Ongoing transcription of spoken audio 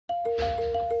Bad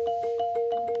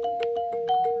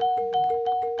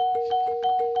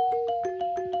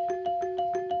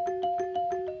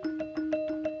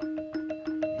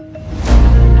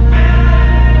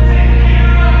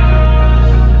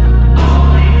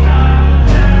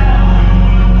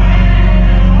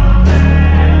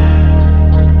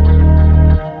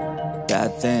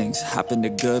things happen to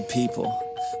good people.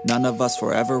 None of us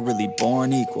were ever really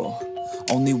born equal.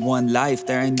 Only one life,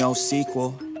 there ain't no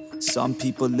sequel. Some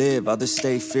people live, others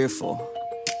stay fearful.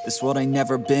 This world ain't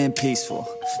never been peaceful.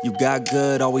 You got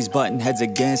good, always butting heads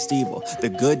against evil. The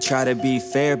good try to be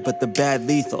fair, but the bad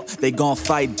lethal. They gon'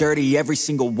 fight dirty, every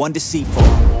single one deceitful.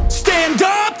 Stand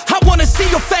up, I wanna see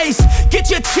your face.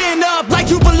 Get your chin up like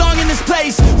you belong in this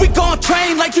place. We gon'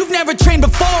 train like you've never trained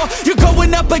before. You're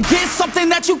going up against something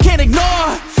that you can't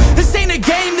ignore. This ain't a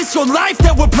game, this your life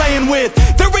that we're playing with.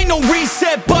 There ain't no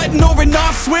reset button or an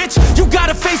off switch. You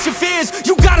gotta face your fears,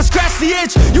 you gotta scratch the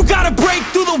itch. You gotta break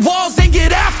through the walls and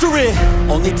get after it.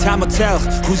 Only time will tell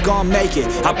who's gonna make it.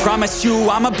 I promise you,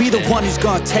 I'ma be the one who's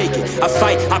gonna take it. I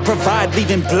fight, I provide,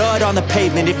 leaving blood on the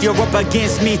pavement. If you're up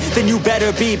against me, then you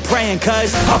better be praying.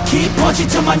 Cause I'll keep punching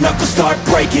till my knuckles start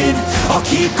breaking. I'll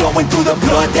keep going through the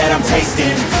blood that I'm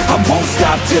tasting. I won't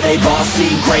stop till they've all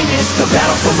seen greatness. The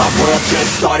battle for my world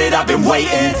just started, I've been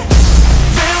waiting.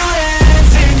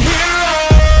 Villains and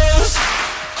heroes,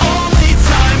 only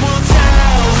time will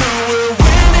tell who will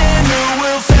win and who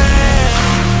will fail.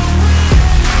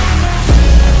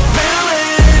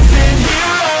 Villains and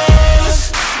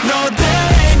heroes, no there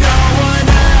ain't no one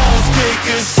else. Pick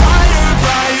a side or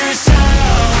by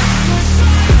yourself.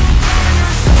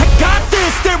 I got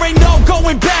this, there ain't no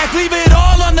going back. Leave it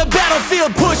all on the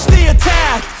battlefield, push the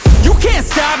attack. You can't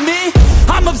stop me,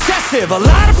 I'm obsessive. A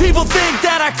lot of people think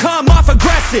that I come off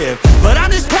aggressive, but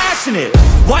I'm just passionate.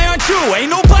 Why aren't you?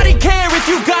 Ain't nobody care if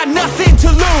you got nothing to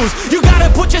lose. You gotta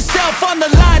put yourself on the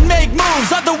line, make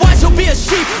moves. Otherwise you'll be a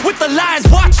sheep with the lions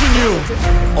watching you.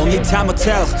 Only time will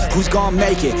tell who's gonna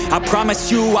make it. I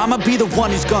promise you, I'ma be the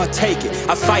one who's gonna take it.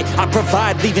 I fight, I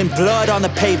provide, leaving blood on the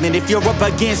pavement. If you're up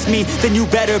against me, then you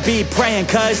better be praying.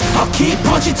 Cause I'll keep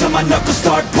punching till my knuckles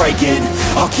start breaking.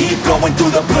 I'll keep going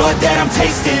through the blood that I'm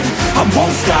tasting. I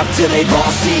won't stop till they've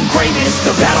all seen greatness.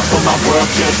 The battle for my world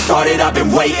just started, I've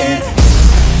been waiting.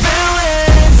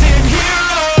 Villains and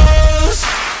heroes,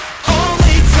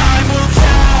 only time will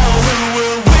tell who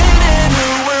will win and who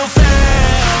will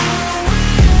fail.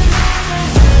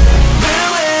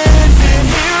 Villains and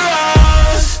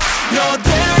heroes, no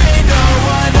there ain't no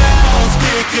one else.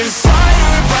 Pick a side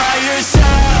or by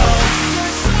yourself.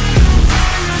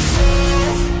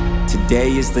 Today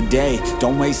is the day,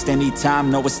 don't waste any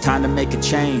time. Know it's time to make a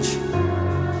change.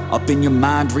 Up in your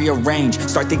mind, rearrange.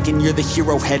 Start thinking you're the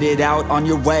hero headed out on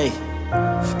your way.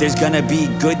 There's gonna be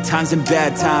good times and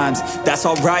bad times. That's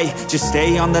alright, just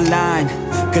stay on the line.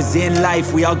 Cause in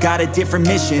life we all got a different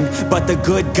mission, but the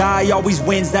good guy always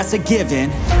wins, that's a given.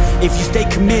 If you stay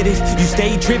committed, you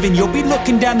stay driven, you'll be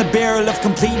looking down the barrel of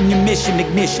completing your mission.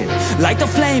 Ignition, light the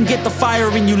flame, get the fire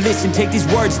and you listen. Take these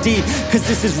words deep, cause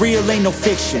this is real, ain't no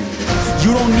fiction.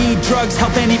 You don't need drugs,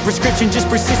 help, any prescription. Just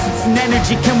persistence and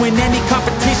energy can win any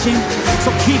competition.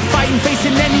 So keep fighting,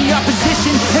 facing any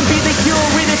opposition, and be the hero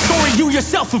in a story you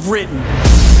yourself have written.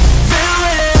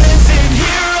 Villains and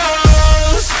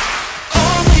heroes,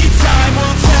 only time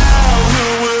will tell who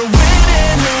will win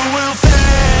and who will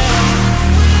fail.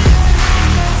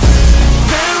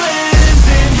 Villains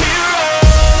and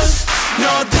heroes,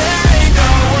 no there ain't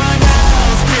no one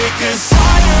else. Pick a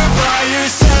side or by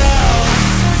yourself.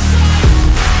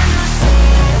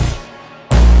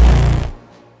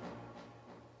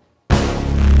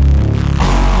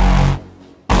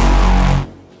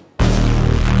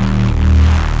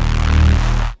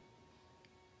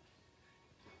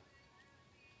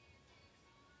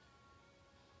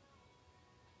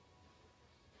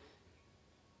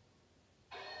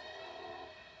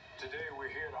 Today we're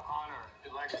here to honor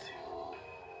your legacy.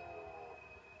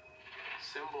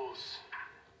 Symbols